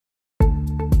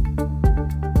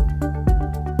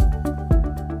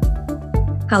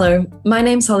Hello, my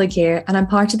name's Holly Keir and I'm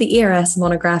part of the ERS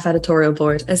Monograph Editorial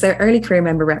Board as their early career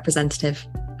member representative.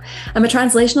 I'm a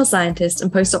translational scientist and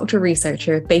postdoctoral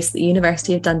researcher based at the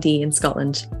University of Dundee in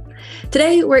Scotland.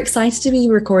 Today, we're excited to be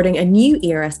recording a new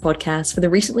ERS podcast for the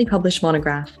recently published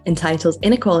monograph entitled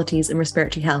Inequalities in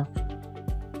Respiratory Health.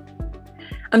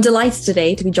 I'm delighted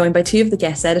today to be joined by two of the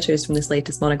guest editors from this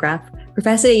latest monograph,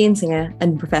 Professor Ian Sinha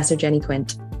and Professor Jenny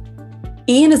Quint.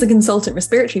 Ian is a consultant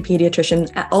respiratory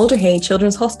paediatrician at Alder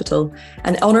Children's Hospital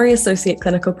and honorary associate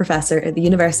clinical professor at the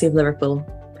University of Liverpool.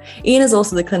 Ian is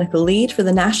also the clinical lead for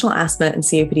the National Asthma and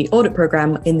COPD Audit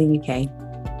Programme in the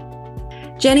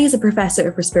UK. Jenny is a professor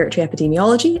of respiratory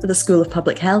epidemiology at the School of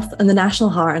Public Health and the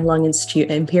National Heart and Lung Institute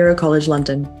at Imperial College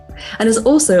London, and is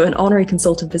also an honorary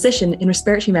consultant physician in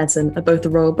respiratory medicine at both the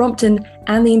Royal Brompton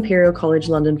and the Imperial College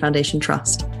London Foundation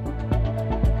Trust.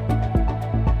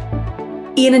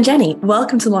 Ian and Jenny,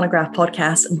 welcome to the Monograph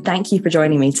podcast and thank you for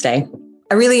joining me today.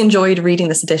 I really enjoyed reading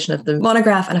this edition of the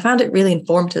monograph and I found it really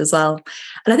informative as well.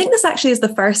 And I think this actually is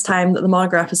the first time that the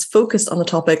monograph is focused on the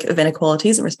topic of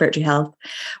inequalities in respiratory health,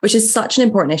 which is such an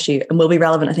important issue and will be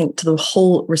relevant, I think, to the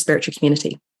whole respiratory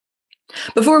community.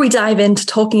 Before we dive into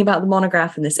talking about the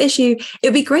monograph and this issue, it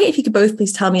would be great if you could both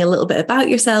please tell me a little bit about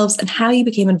yourselves and how you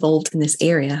became involved in this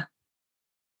area.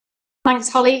 Thanks,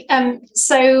 Holly.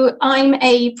 So I'm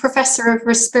a professor of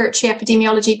respiratory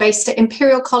epidemiology based at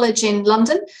Imperial College in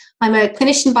London. I'm a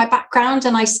clinician by background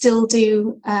and I still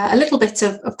do a little bit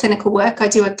of clinical work. I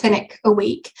do a clinic a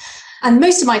week. And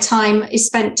most of my time is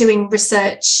spent doing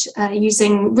research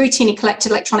using routinely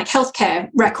collected electronic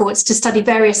healthcare records to study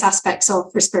various aspects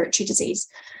of respiratory disease.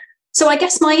 So I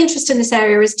guess my interest in this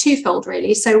area is twofold,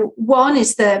 really. So one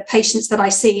is the patients that I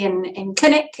see in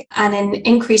clinic and an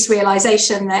increased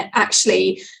realization that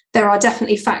actually there are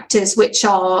definitely factors which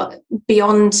are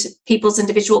beyond people's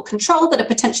individual control that are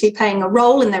potentially playing a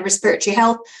role in their respiratory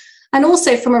health. And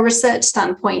also from a research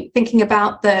standpoint, thinking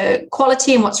about the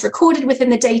quality and what's recorded within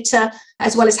the data,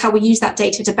 as well as how we use that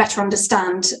data to better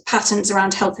understand patterns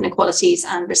around health inequalities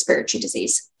and respiratory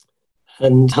disease.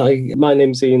 And hi, my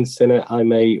name's Ian Sinha.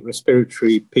 I'm a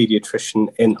respiratory paediatrician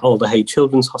in Alder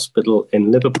Children's Hospital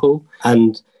in Liverpool.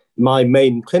 And my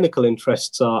main clinical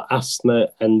interests are asthma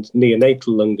and neonatal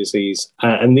lung disease.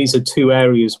 And these are two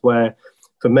areas where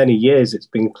for many years it's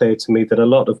been clear to me that a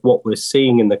lot of what we're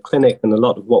seeing in the clinic and a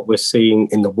lot of what we're seeing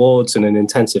in the wards and in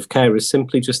intensive care is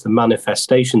simply just the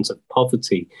manifestations of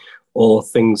poverty or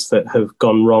things that have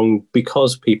gone wrong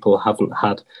because people haven't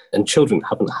had and children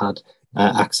haven't had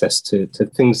access to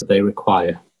things that they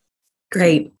require.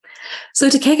 Great. So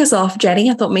to kick us off,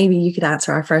 Jenny, I thought maybe you could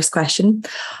answer our first question.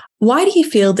 Why do you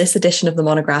feel this edition of the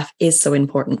monograph is so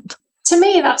important? To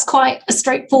me, that's quite a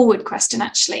straightforward question,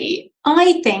 actually.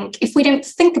 I think if we don't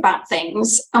think about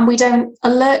things and we don't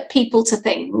alert people to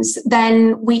things,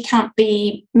 then we can't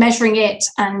be measuring it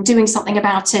and doing something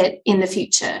about it in the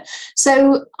future.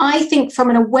 So I think from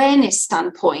an awareness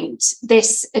standpoint,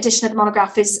 this edition of the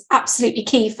monograph is absolutely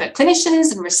key for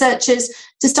clinicians and researchers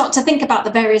to start to think about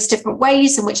the various different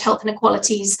ways in which health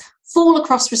inequalities fall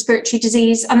across respiratory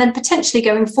disease, and then potentially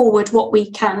going forward what we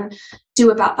can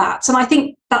do about that. And I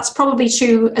think that's probably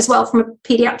true as well from a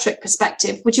paediatric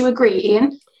perspective. Would you agree,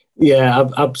 Ian? Yeah,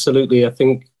 absolutely. I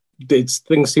think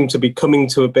things seem to be coming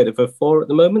to a bit of a fore at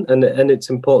the moment, and it's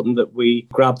important that we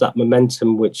grab that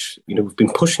momentum, which we've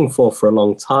been pushing for a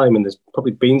long time, and there's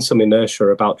probably been some inertia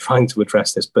about trying to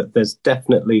address this, but there's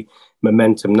definitely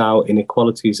momentum now.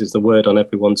 Inequalities is the word on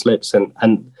everyone's lips,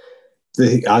 and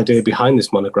the idea behind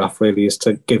this monograph really is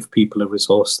to give people a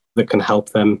resource that can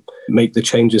help them make the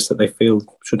changes that they feel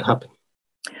should happen.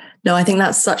 No, I think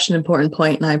that's such an important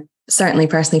point. And I certainly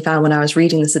personally found when I was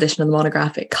reading this edition of the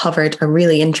monograph, it covered a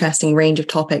really interesting range of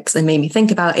topics and made me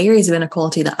think about areas of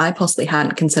inequality that I possibly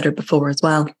hadn't considered before as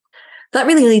well. That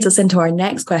really leads us into our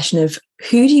next question of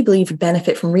who do you believe would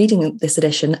benefit from reading this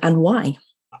edition and why?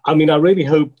 I mean, I really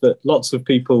hope that lots of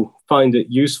people find it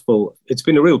useful. It's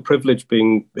been a real privilege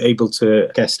being able to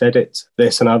guest edit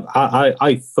this, and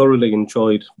I thoroughly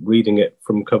enjoyed reading it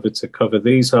from cover to cover.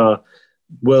 These are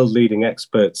world-leading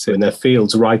experts in their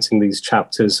fields writing these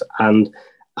chapters, and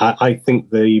I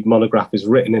think the monograph is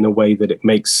written in a way that it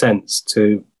makes sense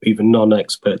to even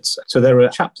non-experts. So there are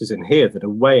chapters in here that are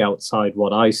way outside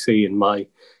what I see in my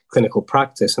clinical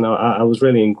practice, and I was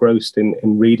really engrossed in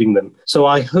reading them. So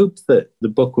I hope that the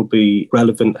book will be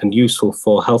relevant and useful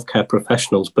for healthcare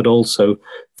professionals, but also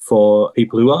for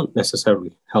people who aren't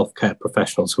necessarily healthcare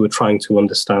professionals who are trying to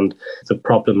understand the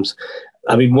problems.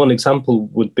 I mean, one example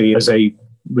would be as a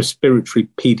respiratory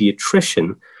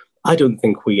paediatrician, I don't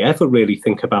think we ever really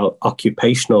think about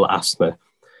occupational asthma.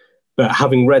 But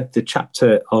having read the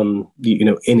chapter on,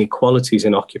 inequalities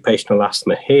in occupational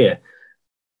asthma here,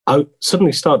 I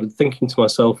suddenly started thinking to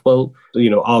myself, well,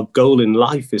 our goal in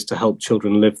life is to help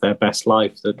children live their best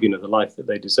life, the life that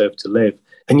they deserve to live.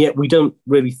 And yet we don't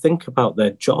really think about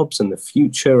their jobs and the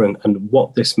future and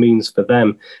what this means for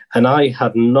them. And I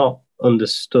had not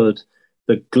understood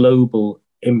the global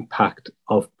impact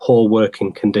of poor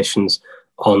working conditions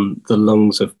on the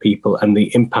lungs of people and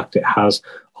the impact it has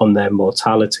on their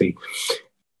mortality.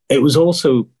 It was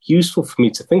also useful for me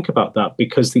to think about that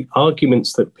because the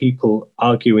arguments that people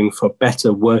arguing for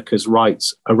better workers'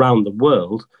 rights around the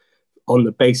world on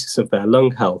the basis of their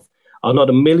lung health are not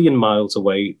a million miles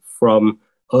away from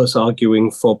us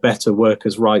arguing for better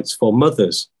workers' rights for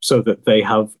mothers so that they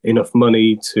have enough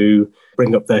money to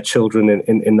bring up their children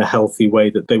in the healthy way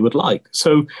that they would like.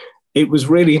 So it was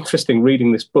really interesting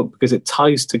reading this book because it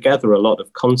ties together a lot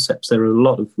of concepts. There are a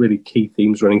lot of really key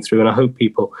themes running through, and I hope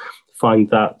people find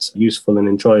that useful and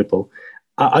enjoyable.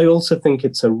 I also think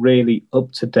it's a really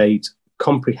up-to-date,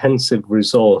 comprehensive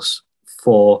resource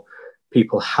for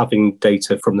people having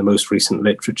data from the most recent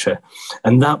literature.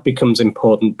 And that becomes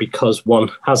important because one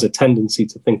has a tendency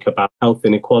to think about health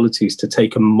inequalities to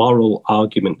take a moral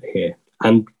argument here.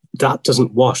 And that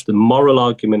doesn't wash. The moral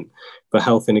argument for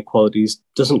health inequalities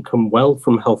doesn't come well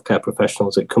from healthcare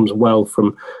professionals. It comes well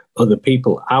from other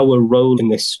people. Our role in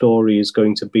this story is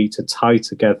going to be to tie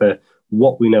together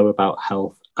what we know about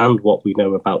health and what we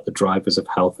know about the drivers of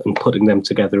health and putting them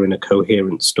together in a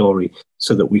coherent story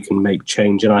so that we can make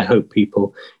change. And I hope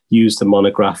people use the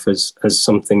monograph as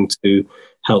something to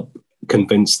help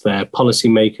convince their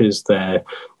policymakers, their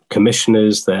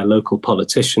commissioners, their local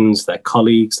politicians, their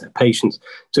colleagues, their patients,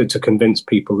 to convince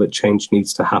people that change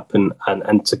needs to happen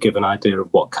and to give an idea of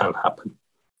what can happen.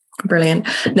 Brilliant.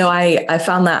 No, I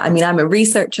found that, I'm a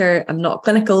researcher, I'm not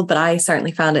clinical, but I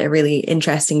certainly found it a really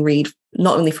interesting read,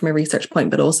 not only from a research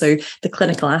point, but also the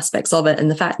clinical aspects of it.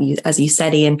 And the fact that, as you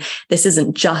said, Ian, this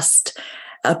isn't just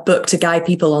a book to guide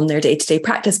people on their day-to-day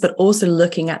practice, but also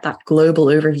looking at that global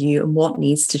overview and what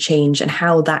needs to change and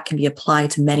how that can be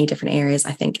applied to many different areas,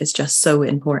 I think is just so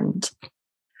important.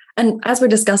 And as we're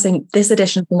discussing, this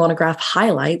edition of the monograph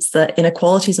highlights that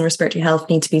inequalities in respiratory health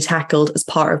need to be tackled as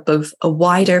part of both a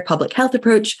wider public health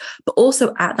approach, but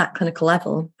also at that clinical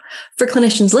level. For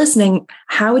clinicians listening,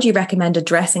 how would you recommend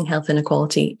addressing health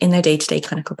inequality in their day-to-day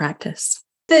clinical practice?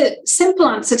 The simple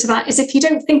answer to that is if you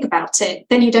don't think about it,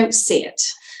 then you don't see it.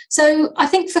 So I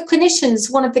think for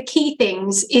clinicians, one of the key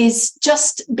things is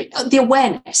just the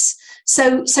awareness.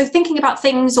 So thinking about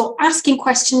things or asking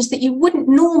questions that you wouldn't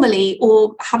normally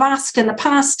or have asked in the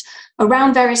past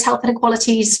around various health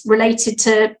inequalities related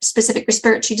to specific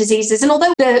respiratory diseases. And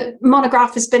although the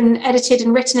monograph has been edited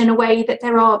and written in a way that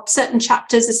there are certain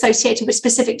chapters associated with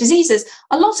specific diseases,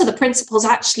 a lot of the principles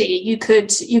actually you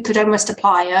could almost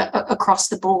apply across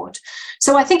the board.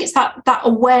 So I think it's that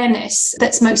awareness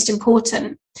that's most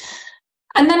important.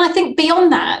 And then I think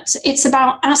beyond that, it's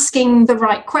about asking the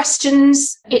right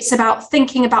questions. It's about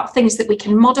thinking about things that we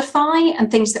can modify and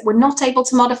things that we're not able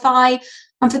to modify.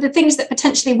 And for the things that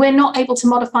potentially we're not able to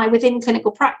modify within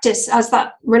clinical practice as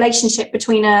that relationship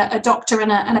between a doctor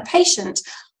and a patient,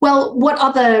 well, what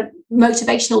other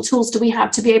motivational tools do we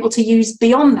have to be able to use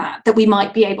beyond that we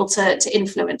might be able to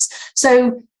influence?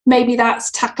 So maybe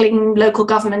that's tackling local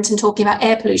government and talking about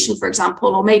air pollution, for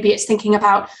example, or maybe it's thinking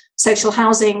about social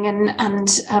housing and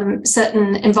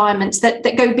certain environments that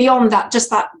go beyond that, just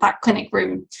that clinic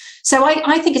room. So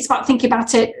I think it's about thinking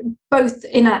about it both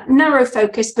in a narrow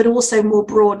focus, but also more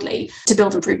broadly to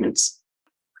build improvements.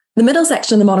 The middle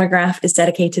section of the monograph is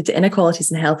dedicated to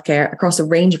inequalities in healthcare across a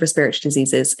range of respiratory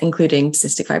diseases, including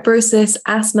cystic fibrosis,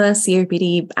 asthma,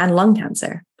 COPD, and lung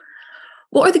cancer.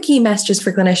 What are the key messages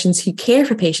for clinicians who care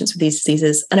for patients with these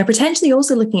diseases and are potentially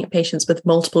also looking at patients with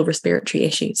multiple respiratory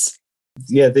issues?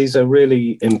 Yeah, these are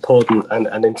really important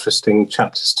and interesting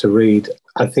chapters to read.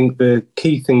 I think the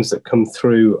key things that come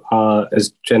through are,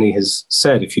 as Jenny has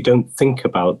said, if you don't think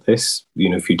about this,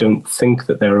 if you don't think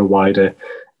that there are wider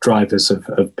drivers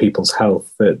of people's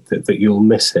health, that you'll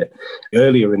miss it.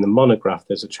 Earlier in the monograph,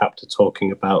 there's a chapter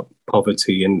talking about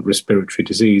poverty and respiratory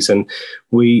disease, and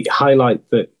we highlight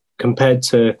that compared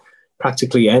to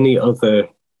practically any other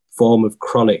form of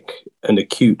chronic and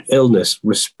acute illness,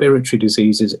 respiratory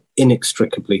disease is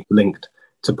inextricably linked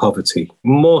to poverty,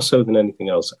 more so than anything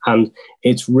else. And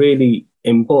it's really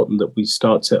important that we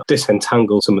start to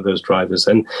disentangle some of those drivers.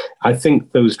 And I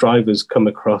think those drivers come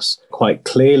across quite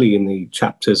clearly in the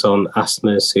chapters on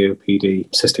asthma, COPD,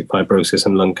 cystic fibrosis,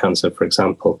 and lung cancer, for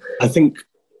example. I think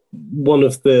one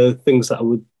of the things that I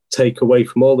would take away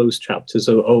from all those chapters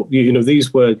are,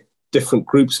 these were different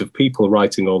groups of people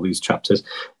writing all these chapters,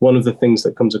 one of the things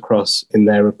that comes across in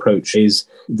their approach is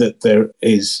that there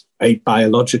is a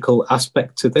biological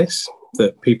aspect to this,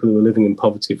 that people who are living in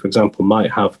poverty, for example, might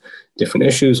have different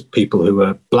issues. People who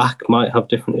are Black might have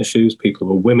different issues. People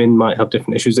who are women might have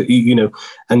different issues,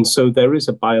 and so there is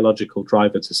a biological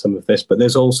driver to some of this, but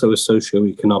there's also a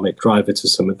socioeconomic driver to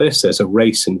some of this. There's a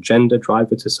race and gender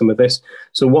driver to some of this.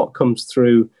 So what comes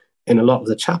through in a lot of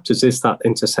the chapters is that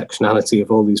intersectionality of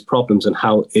all these problems and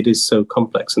how it is so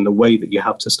complex, and the way that you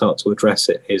have to start to address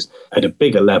it is at a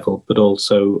bigger level, but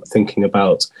also thinking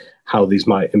about how these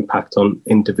might impact on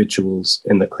individuals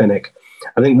in the clinic.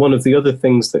 I think one of the other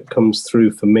things that comes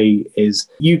through for me is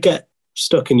you get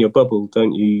stuck in your bubble,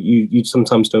 don't you? You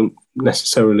sometimes don't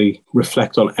necessarily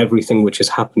reflect on everything which is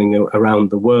happening around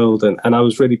the world. And I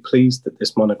was really pleased that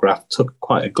this monograph took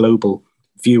quite a global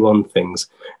view on things.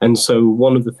 And so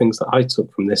one of the things that I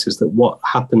took from this is that what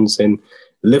happens in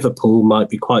Liverpool might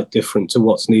be quite different to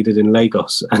what's needed in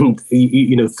Lagos. And,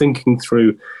 thinking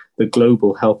through the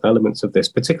global health elements of this,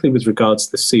 particularly with regards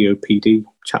to the COPD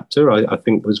chapter, I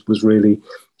think was really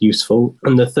useful.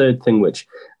 And the third thing, which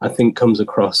I think comes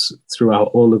across throughout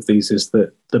all of these, is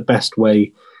that the best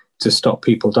way to stop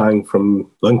people dying from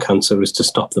lung cancer is to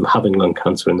stop them having lung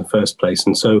cancer in the first place.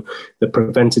 And so the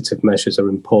preventative measures are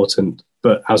important.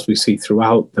 But as we see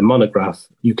throughout the monograph,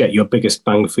 you get your biggest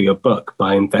bang for your buck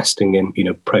by investing in,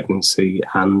 pregnancy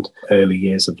and early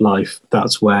years of life.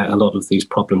 That's where a lot of these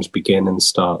problems begin and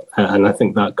start. And I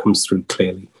think that comes through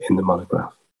clearly in the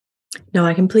monograph. No,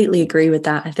 I completely agree with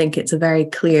that. I think it's a very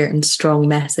clear and strong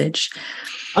message.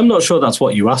 I'm not sure that's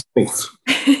what you asked me.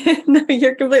 No,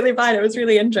 you're completely fine. It was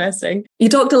really interesting. You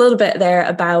talked a little bit there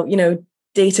about,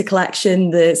 data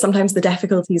collection, sometimes the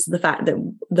difficulties of the fact that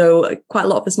though quite a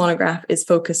lot of this monograph is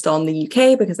focused on the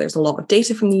UK because there's a lot of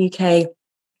data from the UK,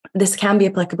 this can be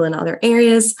applicable in other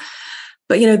areas.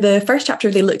 But, the first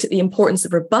chapter, they looked at the importance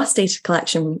of robust data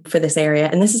collection for this area.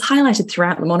 And this is highlighted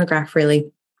throughout the monograph, really.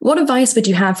 What advice would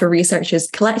you have for researchers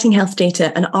collecting health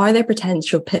data, and are there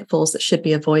potential pitfalls that should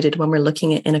be avoided when we're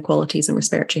looking at inequalities in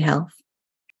respiratory health?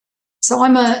 So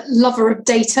I'm a lover of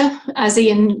data, as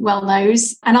Ian well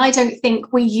knows, and I don't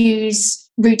think we use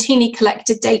routinely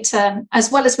collected data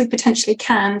as well as we potentially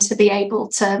can to be able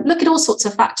to look at all sorts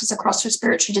of factors across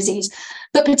respiratory disease,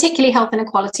 but particularly health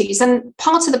inequalities. And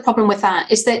part of the problem with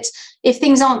that is that if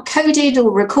things aren't coded or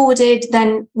recorded,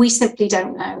 then we simply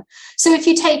don't know. So if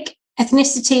you take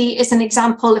ethnicity is an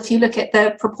example. If you look at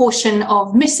the proportion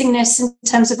of missingness in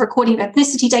terms of recording of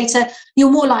ethnicity data,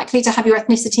 you're more likely to have your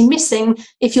ethnicity missing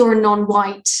if you're a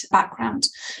non-white background.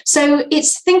 So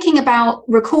it's thinking about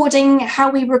recording, how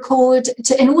we record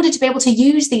in order to be able to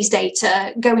use these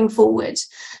data going forward.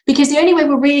 Because the only way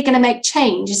we're really going to make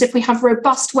change is if we have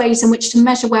robust ways in which to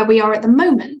measure where we are at the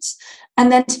moment,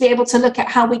 and then to be able to look at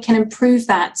how we can improve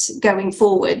that going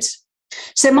forward.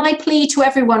 So my plea to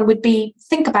everyone would be,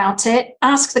 think about it,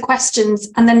 ask the questions,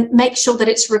 and then make sure that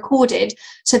it's recorded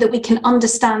so that we can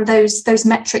understand those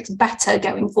metrics better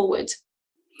going forward.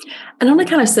 And on a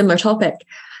kind of similar topic,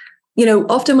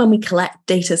 often when we collect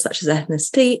data such as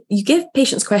ethnicity, you give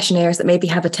patients questionnaires that maybe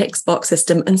have a tick box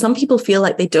system, and some people feel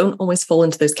like they don't always fall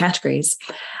into those categories.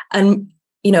 And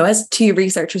as two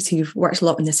researchers who've worked a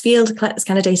lot in this field to collect this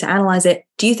kind of data, analyze it,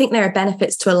 do you think there are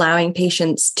benefits to allowing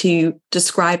patients to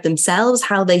describe themselves,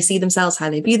 how they see themselves, how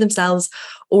they view themselves?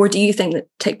 Or do you think that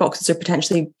tick boxes are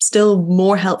potentially still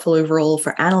more helpful overall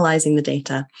for analysing the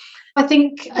data? I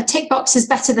think a tick box is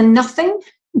better than nothing,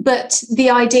 but the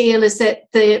ideal is that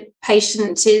the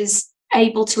patient is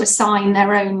able to assign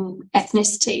their own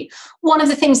ethnicity. One of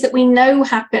the things that we know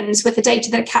happens with the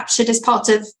data that are captured as part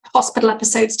of hospital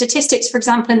episode statistics, for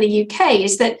example, in the UK,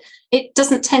 is that it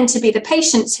doesn't tend to be the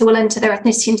patients who will enter their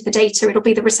ethnicity into the data. It'll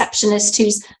be the receptionist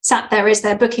who's sat there as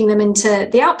they're booking them into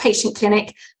the outpatient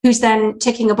clinic, who's then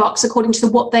ticking a box according to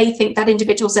what they think that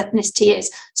individual's ethnicity is.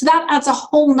 So that adds a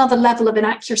whole nother level of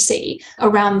inaccuracy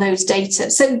around those data.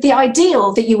 So the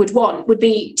ideal that you would want would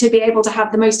be to be able to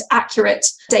have the most accurate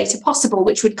data possible,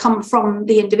 which would come from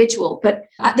the individual. But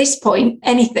at this point,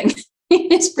 anything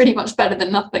is pretty much better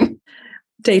than nothing.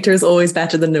 Data is always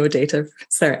better than no data,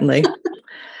 certainly.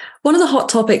 One of the hot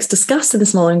topics discussed in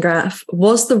this monograph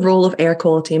was the role of air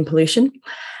quality and pollution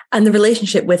and the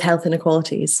relationship with health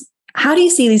inequalities. How do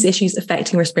you see these issues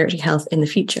affecting respiratory health in the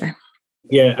future?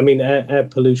 Yeah, air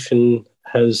pollution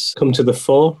has come to the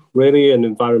fore, really, and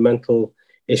environmental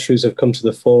issues have come to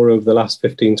the fore over the last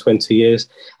 15, 20 years.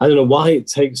 I don't know why it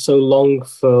takes so long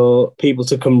for people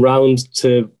to come round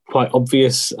to quite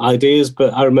obvious ideas,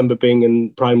 but I remember being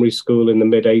in primary school in the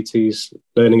mid-80s,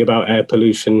 learning about air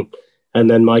pollution And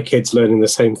then my kids learning the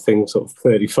same thing sort of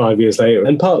 35 years later.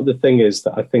 And part of the thing is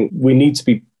that I think we need to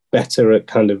be better at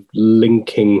kind of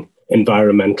linking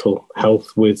environmental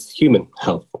health with human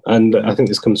health. And I think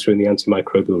this comes through in the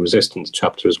antimicrobial resistance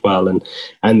chapter as well.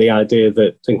 And the idea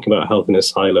that thinking about health in a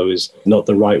silo is not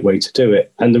the right way to do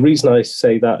it. And the reason I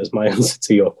say that as my answer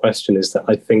to your question is that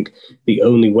I think the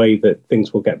only way that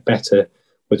things will get better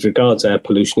with regards to air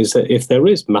pollution is that if there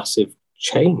is massive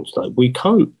change, like we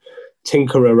can't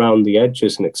tinker around the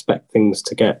edges and expect things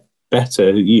to get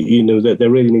better. You know that there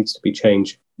really needs to be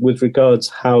change. With regards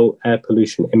how air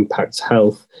pollution impacts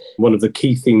health, one of the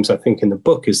key themes I think in the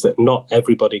book is that not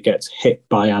everybody gets hit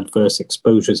by adverse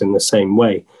exposures in the same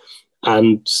way.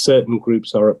 And certain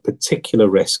groups are at particular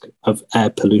risk of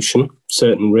air pollution.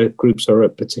 Certain groups are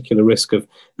at particular risk of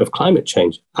climate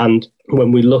change. And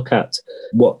when we look at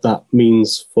what that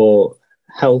means for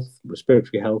health,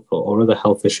 respiratory health or other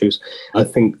health issues, I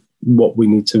think what we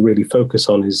need to really focus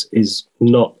on is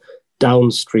not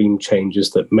downstream changes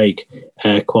that make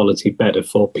air quality better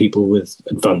for people with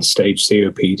advanced stage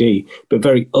COPD, but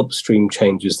very upstream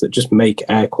changes that just make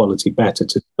air quality better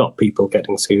to stop people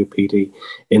getting COPD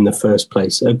in the first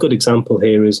place. A good example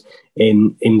here is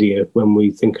in India, when we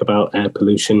think about air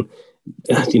pollution,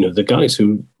 you know, the guys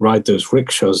who ride those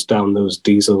rickshaws down those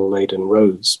diesel-laden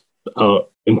roads are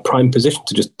in prime position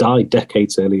to just die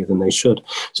decades earlier than they should.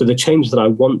 So the change that I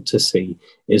want to see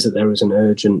is that there is an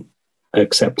urgent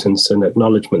acceptance and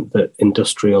acknowledgement that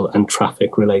industrial and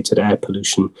traffic-related air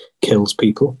pollution kills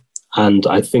people. And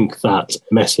I think that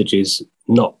message is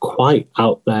not quite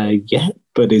out there yet,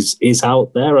 but is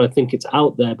out there. I think it's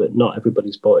out there, but not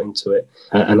everybody's bought into it.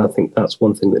 And I think that's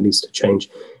one thing that needs to change.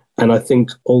 And I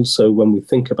think also when we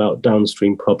think about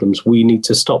downstream problems, we need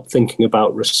to stop thinking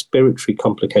about respiratory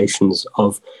complications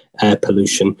of air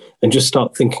pollution and just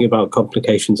start thinking about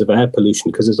complications of air pollution,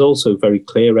 because there's also very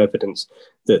clear evidence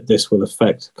that this will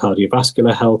affect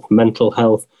cardiovascular health, mental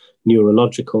health,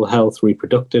 neurological health,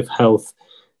 reproductive health,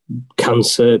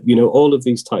 cancer. You know, all of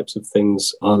these types of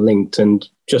things are linked. And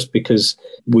just because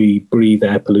we breathe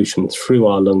air pollution through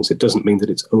our lungs, it doesn't mean that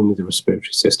it's only the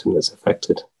respiratory system that's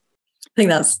affected. I think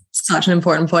that's such an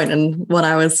important point. And what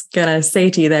I was going to say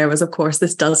to you there was, of course,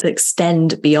 this does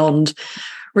extend beyond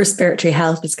respiratory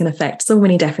health. It's going to affect so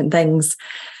many different things.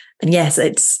 And yes,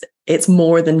 it's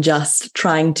more than just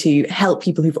trying to help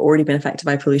people who've already been affected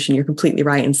by pollution. You're completely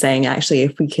right in saying, actually,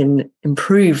 if we can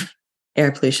improve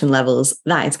air pollution levels,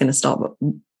 that is going to stop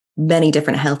many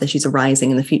different health issues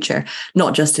arising in the future,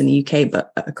 not just in the UK,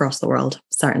 but across the world,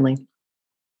 certainly.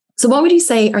 So what would you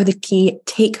say are the key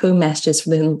take-home messages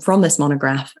from this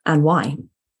monograph and why?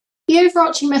 The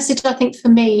overarching message, I think, for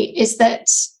me is that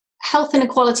health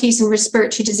inequalities and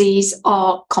respiratory disease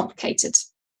are complicated.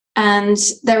 And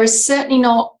there is certainly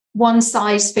not one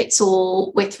size fits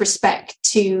all with respect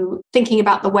to thinking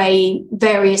about the way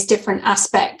various different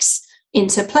aspects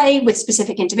interplay with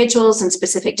specific individuals and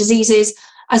specific diseases,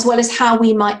 as well as how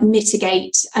we might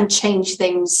mitigate and change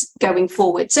things going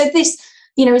forward. So this,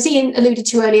 you know, as Ian alluded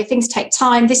to earlier, things take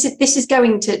time. This is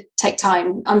going to take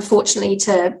time, unfortunately,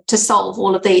 to solve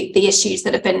all of the issues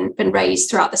that have been raised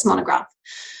throughout this monograph.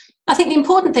 I think the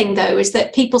important thing, though, is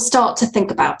that people start to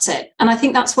think about it. And I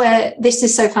think that's where this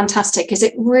is so fantastic, because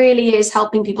it really is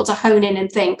helping people to hone in and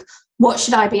think, what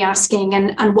should I be asking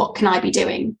and what can I be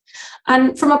doing?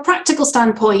 And from a practical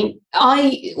standpoint,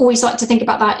 I always like to think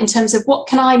about that in terms of what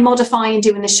can I modify and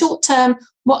do in the short term?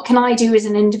 What can I do as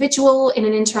an individual in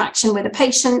an interaction with a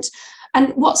patient?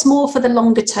 And what's more for the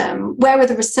longer term? Where are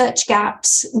the research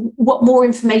gaps? What more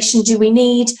information do we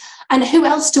need? And who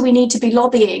else do we need to be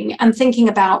lobbying and thinking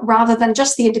about rather than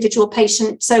just the individual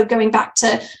patient? So going back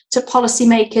to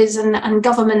policymakers and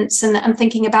governments and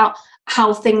thinking about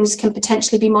how things can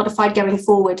potentially be modified going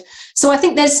forward. So I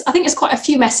think there's quite a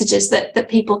few messages that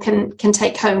people can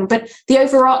take home, but the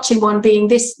overarching one being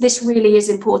this really is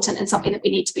important and something that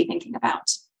we need to be thinking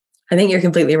about. I think you're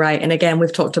completely right. And again,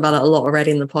 we've talked about it a lot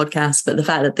already in the podcast, but the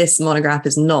fact that this monograph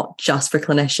is not just for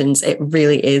clinicians, it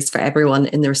really is for everyone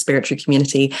in the respiratory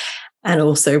community and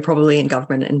also probably in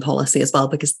government and policy as well,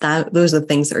 because those are the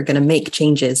things that are going to make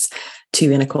changes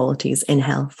to inequalities in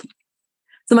health.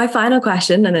 So my final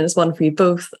question, and then it's one for you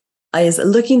both, is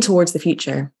looking towards the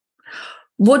future.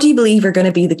 What do you believe are going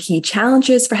to be the key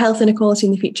challenges for health inequality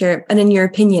in the future? And in your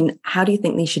opinion, how do you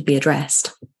think they should be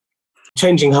addressed?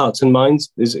 Changing hearts and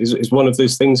minds is one of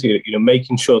those things, you know,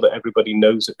 making sure that everybody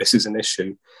knows that this is an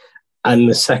issue. And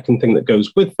the second thing that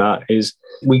goes with that is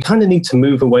we kind of need to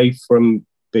move away from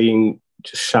being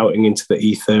just shouting into the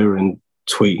ether and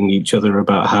tweeting each other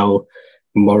about how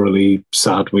morally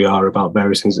sad we are about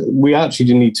various things. We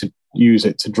actually need to use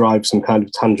it to drive some kind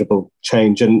of tangible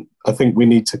change. And I think we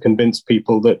need to convince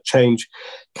people that change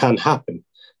can happen.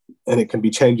 And it can be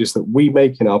changes that we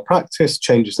make in our practice,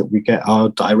 changes that we get our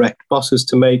direct bosses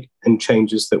to make, and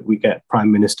changes that we get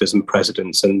prime ministers and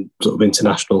presidents and sort of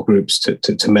international groups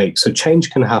to make. So change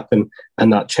can happen,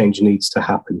 and that change needs to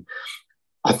happen.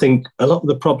 I think a lot of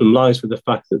the problem lies with the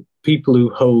fact that people who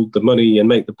hold the money and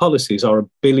make the policies are a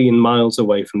billion miles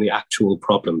away from the actual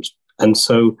problems. And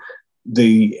so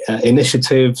the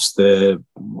initiatives, the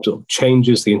sort of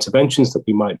changes, the interventions that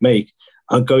we might make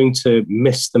are going to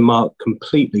miss the mark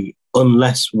completely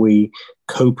unless we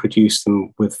co-produce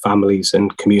them with families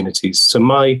and communities. So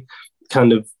my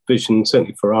kind of vision,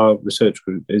 certainly for our research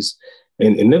group, is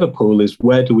in Liverpool, is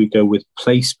where do we go with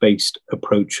place-based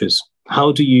approaches?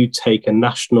 How do you take a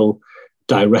national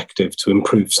directive to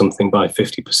improve something by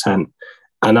 50%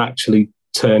 and actually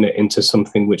turn it into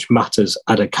something which matters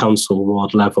at a council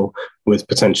ward level with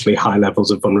potentially high levels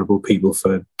of vulnerable people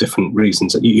for different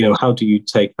reasons? You know, how do you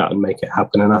take that and make it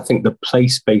happen? And I think the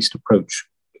place-based approach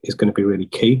is going to be really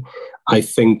key. I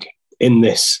think in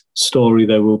this story,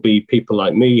 there will be people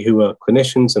like me who are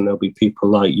clinicians, and there'll be people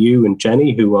like you and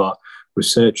Jenny who are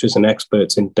researchers and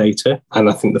experts in data. And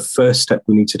I think the first step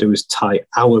we need to do is tie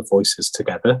our voices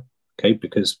together. Okay,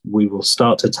 because we will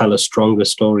start to tell a stronger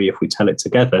story if we tell it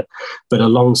together. But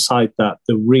alongside that,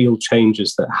 the real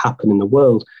changes that happen in the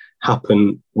world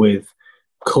happen with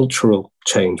cultural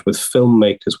change, with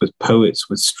filmmakers, with poets,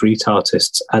 with street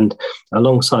artists. And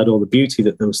alongside all the beauty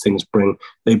that those things bring,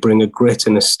 they bring a grit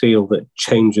and a steel that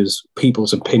changes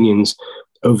people's opinions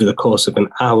over the course of an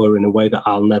hour in a way that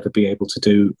I'll never be able to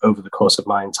do over the course of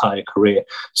my entire career.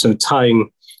 So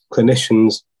tying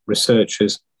clinicians,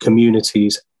 researchers,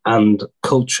 communities, and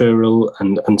cultural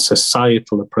and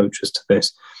societal approaches to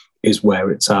this is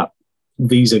where it's at.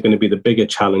 These are going to be the bigger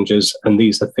challenges, and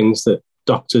these are things that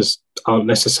doctors aren't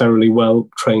necessarily well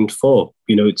trained for.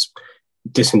 You know, it's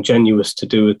disingenuous to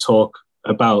do a talk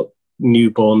about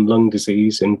newborn lung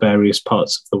disease in various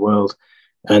parts of the world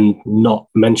and not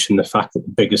mention the fact that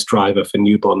the biggest driver for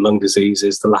newborn lung disease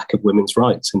is the lack of women's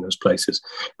rights in those places.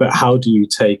 But how do you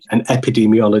take an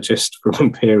epidemiologist from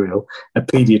Imperial, a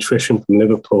paediatrician from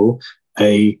Liverpool,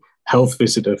 a health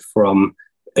visitor from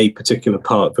a particular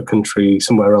part of the country,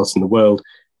 somewhere else in the world,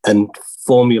 and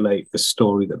formulate a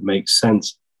story that makes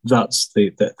sense? That's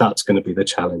going to be the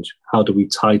challenge. How do we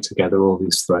tie together all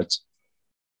these threads?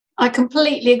 I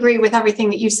completely agree with everything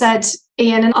that you said,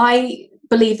 Ian, and I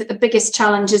believe that the biggest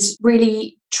challenge is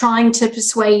really trying to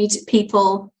persuade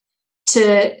people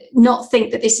to not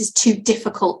think that this is too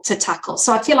difficult to tackle.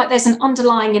 So I feel like there's an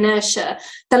underlying inertia.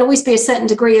 There'll always be a certain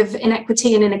degree of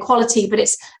inequity and inequality, but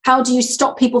it's how do you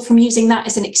stop people from using that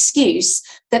as an excuse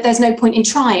that there's no point in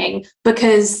trying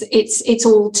because it's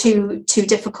all too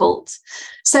difficult.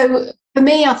 So for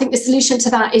me, I think the solution to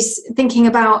that is thinking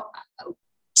about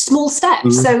small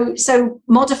steps. So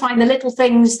modifying the little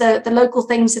things, the local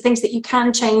things, the things that you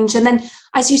can change. And then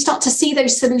as you start to see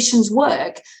those solutions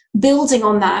work, building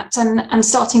on that and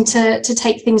starting to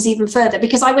take things even further.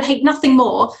 Because I would hate nothing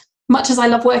more, much as I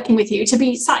love working with you, to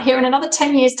be sat here in another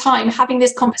 10 years' time having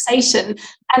this conversation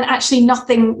and actually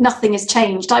nothing has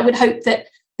changed. I would hope that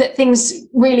things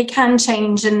really can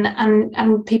change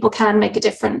and people can make a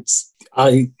difference.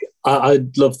 I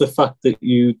love the fact that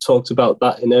you talked about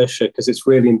that inertia, because it's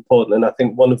really important. And I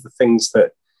think one of the things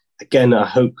that, again, I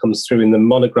hope comes through in the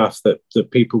monograph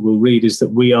that people will read is that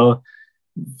we are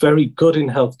very good in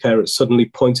healthcare at suddenly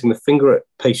pointing the finger at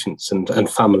patients and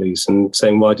families and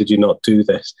saying, why did you not do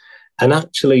this? And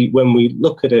actually, when we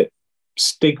look at it,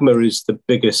 stigma is the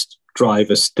biggest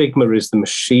driver. Stigma is the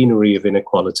machinery of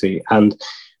inequality, and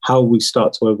how we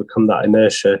start to overcome that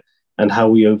inertia and how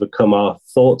we overcome our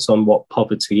thoughts on what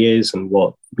poverty is and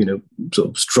what, sort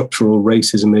of structural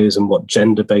racism is and what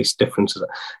gender-based differences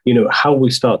are. How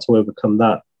we start to overcome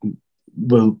that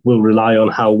will rely on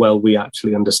how well we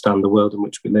actually understand the world in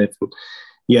which we live. And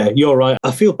yeah, you're right.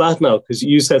 I feel bad now because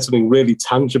you said something really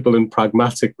tangible and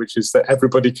pragmatic, which is that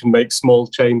everybody can make small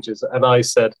changes. And I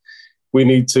said, we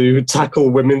need to tackle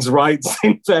women's rights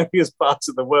in various parts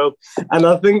of the world. And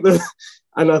I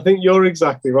think you're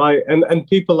exactly right. And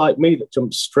people like me that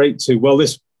jump straight to, well,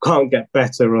 this can't get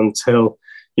better until,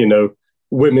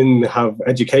 women have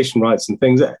education rights and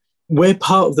things. We're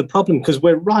part of the problem because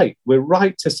we're right. We're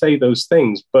right to say those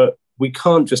things, but we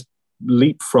can't just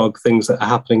leapfrog things that are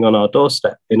happening on our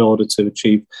doorstep in order to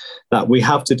achieve that. We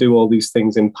have to do all these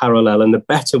things in parallel. And the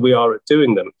better we are at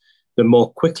doing them, the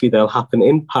more quickly they'll happen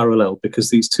in parallel, because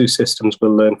these two systems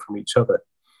will learn from each other.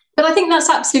 But I think that's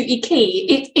absolutely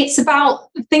key. It's about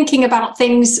thinking about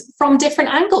things from different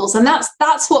angles, and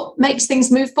that's what makes things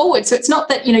move forward. So it's not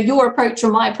that, you know, your approach or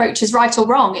my approach is right or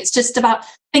wrong. It's just about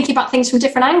thinking about things from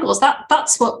different angles.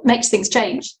 That's what makes things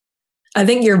change. I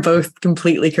think you're both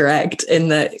completely correct in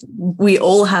that we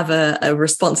all have a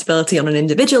responsibility on an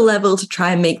individual level to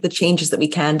try and make the changes that we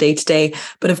can day to day.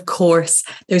 But of course,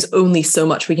 there's only so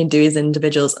much we can do as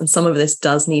individuals. And some of this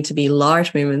does need to be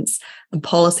large movements and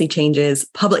policy changes,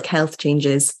 public health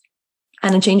changes,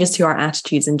 and changes to our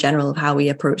attitudes in general of how we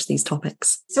approach these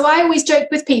topics. So I always joke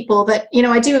with people that, you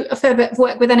know, I do a fair bit of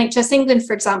work with NHS England,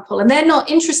 for example, and they're not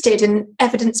interested in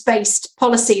evidence-based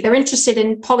policy. They're interested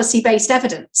in policy-based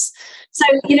evidence. So,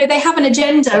 you know, they have an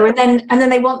agenda and then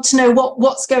they want to know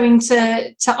what's going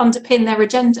to underpin their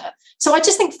agenda. So I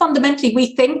just think fundamentally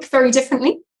we think very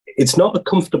differently. It's not a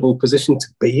comfortable position to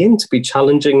be in, to be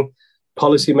challenging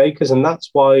policymakers. And that's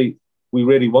why we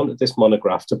really wanted this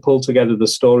monograph to pull together the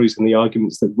stories and the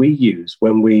arguments that we use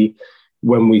when we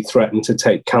threaten to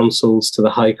take councils to the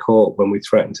High Court, when we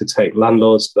threaten to take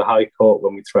landlords to the High Court,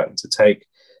 when we threaten to take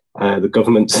the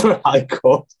government to the High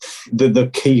Court. The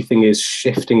key thing is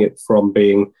shifting it from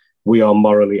being we are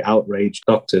morally outraged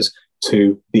doctors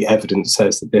to the evidence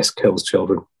says that this kills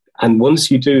children. And once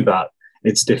you do that,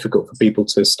 it's difficult for people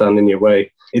to stand in your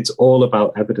way. It's all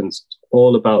about evidence,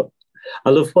 all about,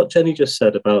 I love what Jenny just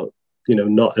said about, you know,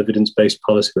 not evidence-based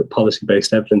policy, but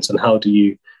policy-based evidence. And how do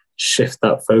you shift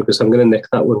that focus? I'm going to nick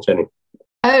that one, Jenny.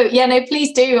 Oh, yeah, no,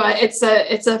 please do. It's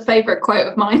a favourite quote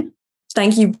of mine.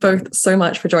 Thank you both so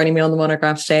much for joining me on the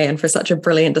monograph today and for such a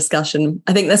brilliant discussion.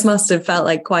 I think this must have felt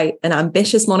like quite an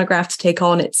ambitious monograph to take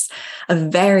on. It's a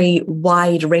very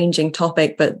wide-ranging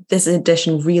topic, but this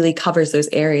edition really covers those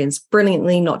areas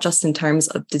brilliantly, not just in terms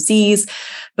of disease,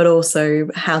 but also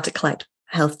how to collect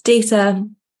health data,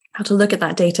 how to look at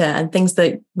that data, and things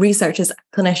that researchers,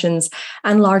 clinicians,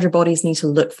 and larger bodies need to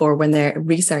look for when they're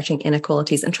researching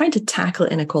inequalities and trying to tackle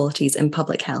inequalities in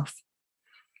public health.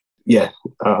 Yeah,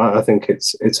 I think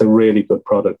it's a really good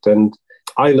product. And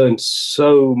I learned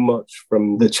so much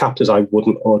from the chapters I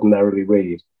wouldn't ordinarily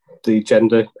read. The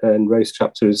gender and race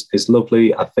chapter is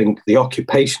lovely. I think the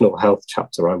occupational health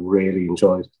chapter I really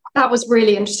enjoyed. That was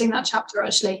really interesting, that chapter,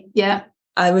 actually. Yeah.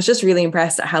 I was just really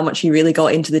impressed at how much you really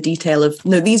got into the detail of,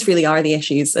 no, these really are the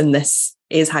issues and this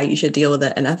is how you should deal with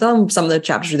it. And I found some of the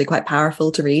chapters really quite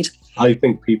powerful to read. I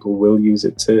think people will use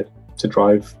it to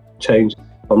drive change.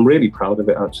 I'm really proud of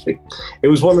it, actually. It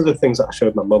was one of the things that I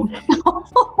showed my mum.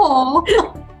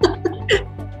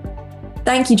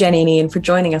 Thank you, Jenny and Ian, for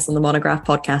joining us on the Monograph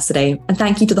podcast today. And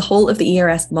thank you to the whole of the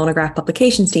ERS Monograph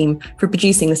publications team for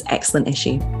producing this excellent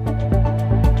issue.